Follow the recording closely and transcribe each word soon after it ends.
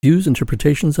Views,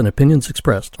 interpretations, and opinions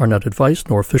expressed are not advice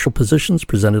nor official positions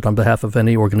presented on behalf of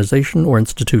any organization or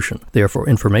institution. They are for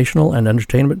informational and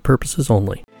entertainment purposes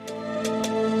only.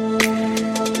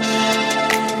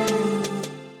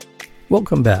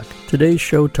 Welcome back. Today's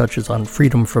show touches on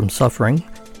freedom from suffering,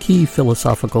 key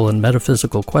philosophical and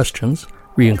metaphysical questions,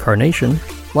 reincarnation,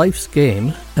 life's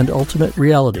game, and ultimate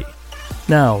reality.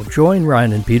 Now, join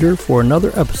Ryan and Peter for another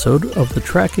episode of the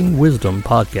Tracking Wisdom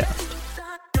podcast.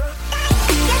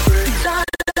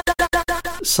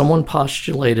 Someone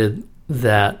postulated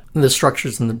that the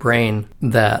structures in the brain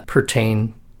that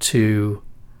pertain to,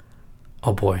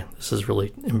 oh boy, this is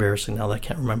really embarrassing now that I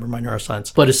can't remember my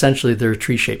neuroscience, but essentially they're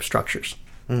tree-shaped structures.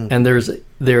 And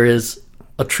there is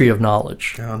a tree of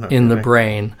knowledge in the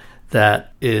brain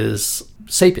that is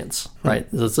sapience, right?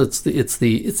 It's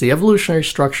the evolutionary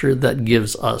structure that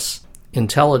gives us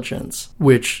intelligence,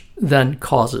 which then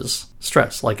causes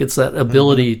stress. Like it's that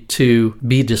ability to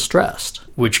be distressed,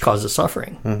 which causes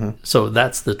suffering. So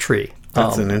that's the tree.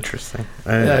 That's an interesting.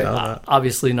 I didn't know that.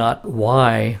 Obviously not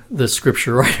why the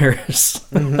scripture writers,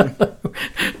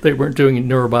 they weren't doing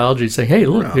neurobiology saying, hey,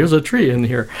 look, here's a tree in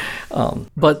here.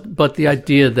 But the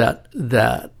idea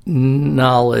that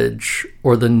knowledge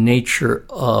or the nature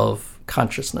of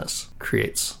consciousness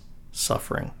creates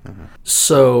suffering.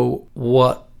 So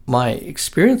what my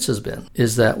experience has been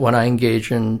is that when I engage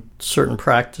in certain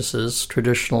practices,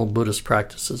 traditional Buddhist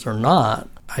practices or not,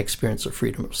 I experience a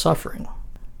freedom of suffering.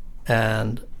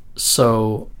 And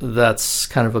so that's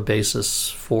kind of a basis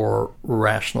for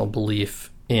rational belief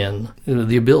in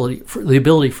the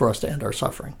ability for us to end our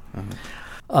suffering.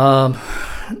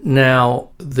 Now,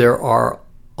 there are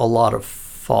a lot of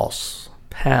false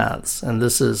paths, and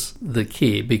this is the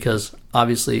key because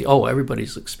obviously,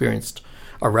 everybody's experienced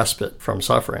a respite from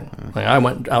suffering. Like I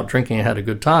went out drinking and had a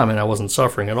good time and I wasn't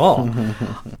suffering at all.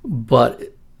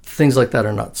 But things like that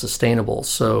are not sustainable.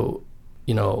 So,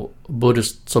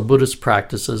 Buddhist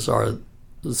practices are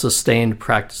sustained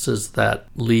practices that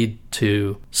lead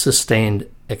to sustained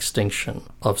extinction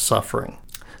of suffering.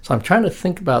 So I'm trying to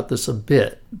think about this a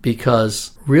bit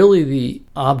because really the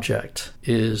object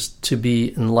is to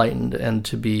be enlightened and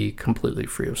to be completely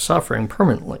free of suffering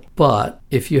permanently. But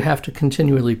if you have to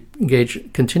continually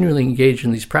engage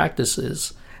in these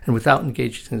practices, and without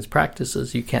engaging in these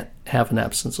practices, you can't have an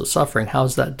absence of suffering. How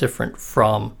is that different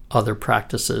from other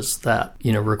practices that,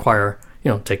 require,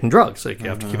 taking drugs? Like you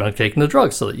have to keep on taking the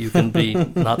drugs so that you can be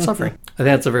not suffering. I think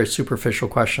that's a very superficial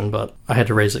question, but I had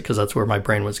to raise it because that's where my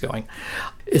brain was going.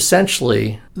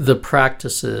 Essentially, the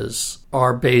practices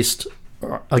are based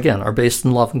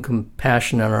in love and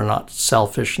compassion and are not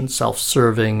selfish and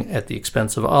self-serving at the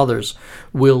expense of others,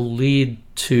 will lead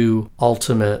to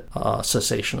ultimate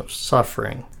cessation of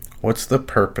suffering. What's the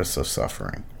purpose of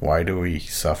suffering? Why do we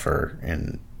suffer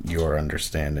in your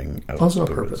understanding of There's no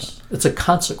Buddhism? Purpose. It's a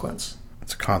consequence.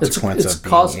 It's a consequence of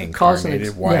being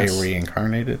incarnated. Why are we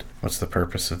incarnated? What's the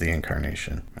purpose of the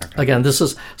incarnation? Okay. Again, these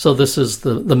are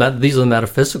the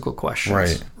metaphysical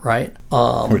questions, right?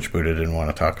 Which Buddha didn't want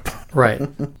to talk about. Right.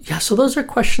 Yeah, so those are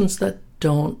questions that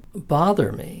don't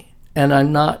bother me. And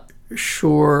I'm not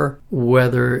sure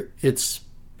whether it's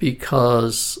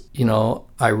because,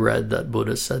 I read that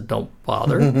Buddha said don't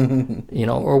bother,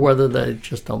 or whether they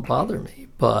just don't bother me.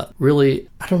 But really,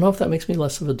 I don't know if that makes me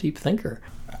less of a deep thinker.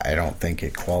 I don't think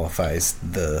it qualifies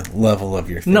the level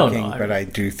of your thinking, but I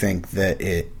do think that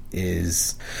it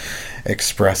is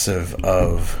expressive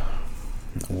of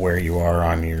where you are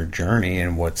on your journey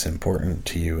and what's important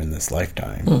to you in this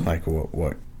lifetime. Like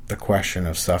what the question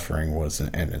of suffering was,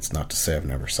 and it's not to say I've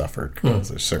never suffered,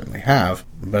 because I certainly have,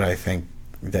 but I think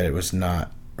that it was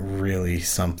not really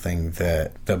something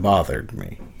that bothered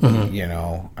me.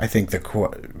 I think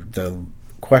the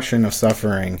question of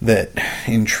suffering that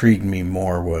intrigued me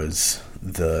more was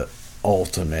the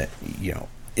ultimate,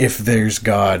 if there's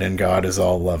God and God is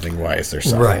all loving, why is there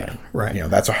suffering? Right.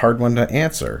 That's a hard one to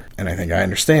answer, and I think I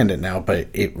understand it now, but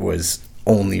it was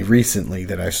only recently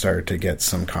that I started to get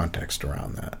some context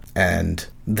around that. And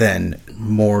then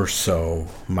more so,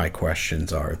 my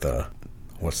questions are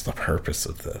what's the purpose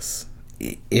of this?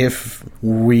 If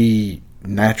we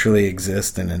naturally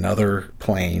exist in another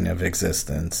plane of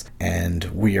existence and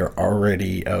we are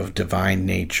already of divine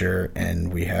nature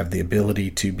and we have the ability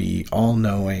to be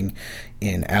all-knowing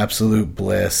in absolute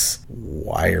bliss,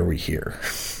 why are we here?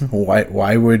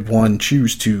 Why would one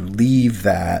choose to leave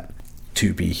that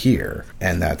to be here?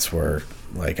 And that's where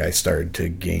I started to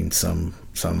gain some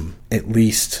at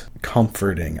least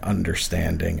comforting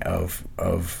understanding of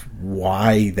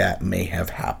why that may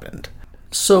have happened.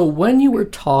 So when you were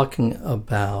talking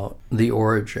about the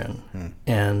origin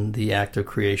and the act of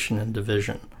creation and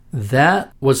division,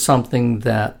 that was something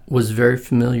that was very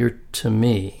familiar to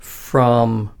me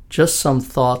from just some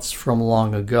thoughts from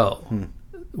long ago,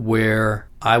 where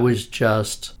I was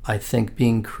just, I think,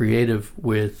 being creative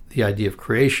with the idea of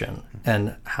creation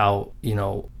and how,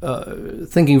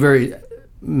 thinking very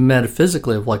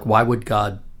metaphysically of like, why would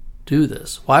God do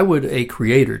this? Why would a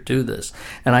creator do this?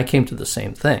 And I came to the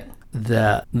same thing,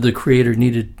 that the creator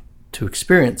needed to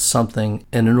experience something,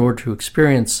 and in order to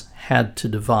experience, had to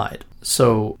divide.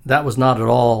 So that was not at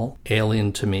all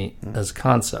alien to me as a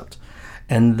concept.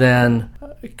 And then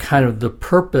kind of the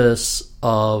purpose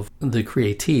of the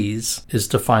createes is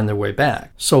to find their way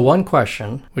back. So one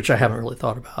question, which I haven't really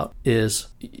thought about, is,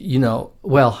 I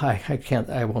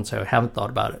won't say I haven't thought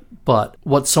about it, but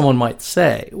what someone might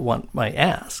say, one might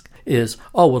ask, is,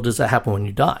 does that happen when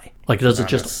you die? Like, does it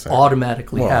just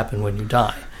automatically happen when you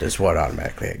die? Does what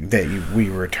automatically? We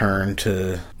return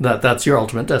to... That's your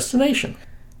ultimate destination.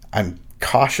 I'm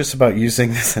cautious about using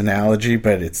this analogy,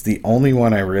 but it's the only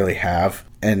one I really have,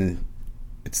 and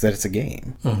it's that it's a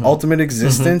game. Ultimate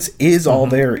existence is all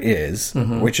there is,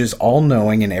 which is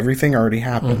all-knowing, and everything already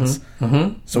happens.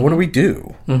 So what do we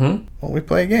do? Well, we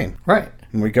play a game. Right.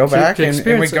 And we go back,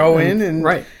 and we go in, and...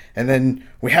 Right. And then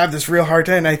we have this real hard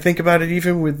time, and I think about it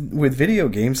even with video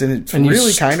games, and it's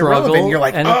really kind of relevant. You're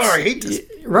like, I hate this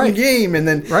game, and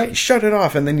then you shut it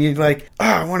off, and then you're like,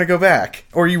 I want to go back.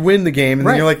 Or you win the game, and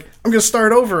then you're like, I'm going to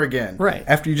start over again. Right.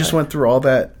 After you just went through all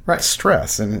that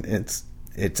stress, and it's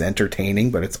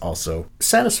entertaining, but it's also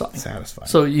satisfying.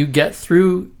 So you get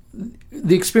through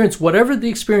the experience, whatever the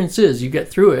experience is, you get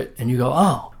through it, and you go,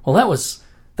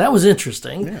 that was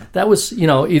interesting. Yeah. That was,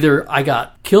 either I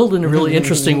got killed in a really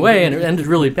interesting way and it ended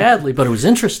really badly, but it was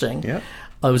interesting. Yeah.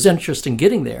 It was interesting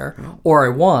getting there, or I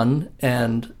won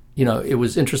and, it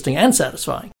was interesting and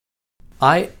satisfying.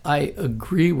 I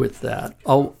agree with that.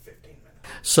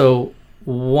 So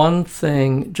one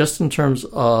thing, just in terms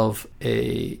of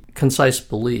a concise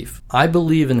belief, I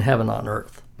believe in heaven on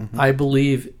earth. I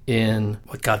believe in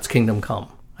what God's kingdom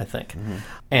come, I think.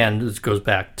 And this goes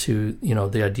back to,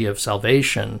 the idea of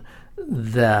salvation,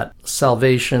 that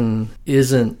salvation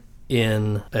isn't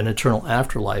in an eternal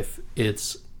afterlife.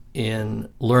 It's in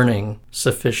learning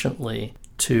sufficiently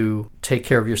to take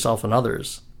care of yourself and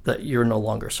others, that you're no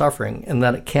longer suffering, and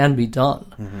that it can be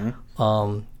done.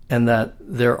 And that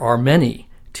there are many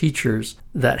teachers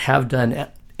that have done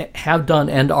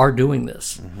and are doing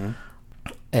this.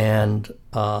 And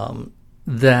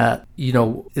that,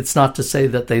 it's not to say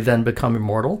that they then become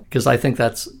immortal, because I think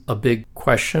that's a big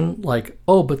question. Like,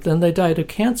 but then they died of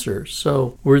cancer.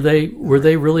 So were they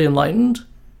really enlightened?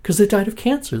 Because they died of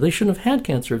cancer. They shouldn't have had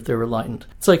cancer if they were enlightened.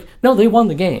 It's like, no, they won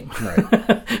the game.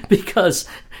 Right. Because,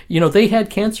 they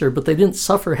had cancer, but they didn't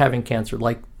suffer having cancer.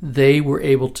 Like, they were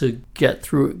able to get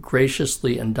through it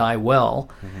graciously and die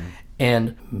well.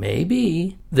 And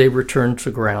maybe they returned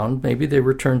to ground. Maybe they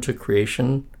returned to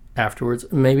creation afterwards.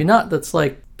 Maybe not. That's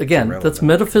like, again, that's a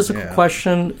metaphysical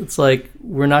question. It's like,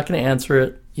 we're not going to answer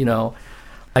it.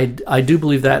 I do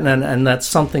believe that, and that's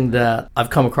something that I've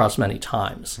come across many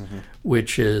times,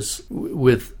 which is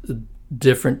with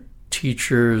different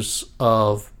teachers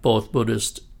of both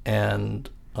Buddhist and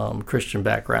Christian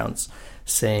backgrounds,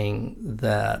 saying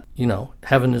that,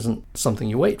 heaven isn't something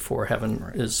you wait for.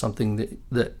 Heaven is something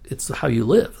that it's how you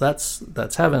live.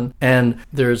 That's heaven. And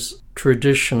there's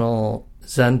traditional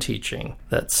Zen teaching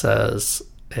that says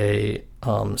a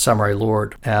samurai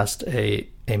lord asked a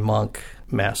monk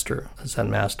master, a Zen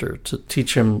master, to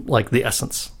teach him like the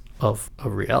essence of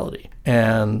reality.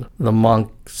 And the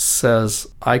monk says,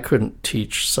 I couldn't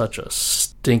teach such a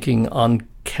stinking,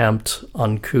 unkempt,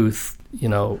 uncouth,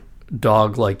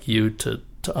 dog like you to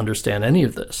understand any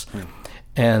of this.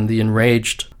 And the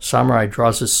enraged samurai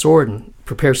draws his sword and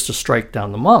prepares to strike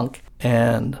down the monk.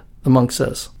 And the monk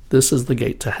says, this is the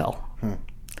gate to hell.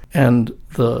 And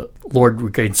the Lord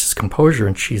regains his composure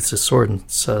and sheathes his sword and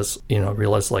says,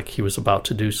 realized like he was about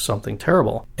to do something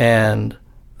terrible. And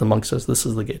the monk says, this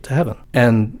is the gate to heaven.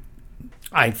 And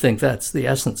I think that's the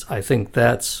essence. I think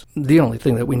that's the only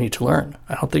thing that we need to learn.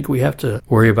 I don't think we have to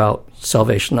worry about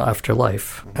salvation after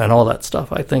life and all that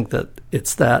stuff. I think that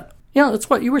it's that, it's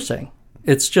what you were saying.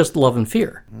 It's just love and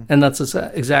fear. And that's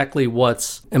exactly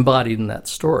what's embodied in that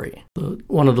story.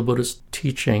 One of the Buddhist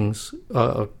teachings,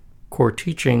 core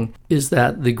teaching, is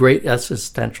that the great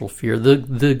existential fear,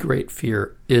 the great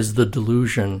fear, is the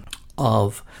delusion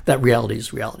of that reality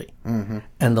is reality,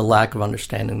 and the lack of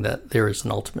understanding that there is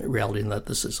an ultimate reality and that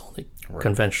this is only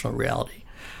conventional reality.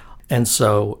 And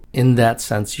so in that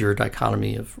sense, your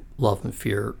dichotomy of love and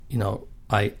fear,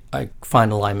 I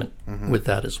find alignment with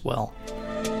that as well.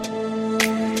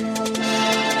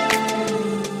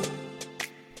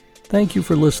 Thank you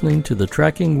for listening to the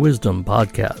Tracking Wisdom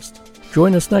podcast.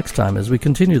 Join us next time as we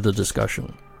continue the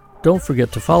discussion. Don't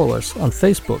forget to follow us on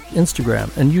Facebook,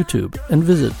 Instagram, and YouTube, and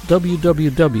visit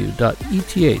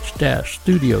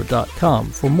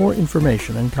www.eth-studio.com for more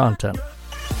information and content.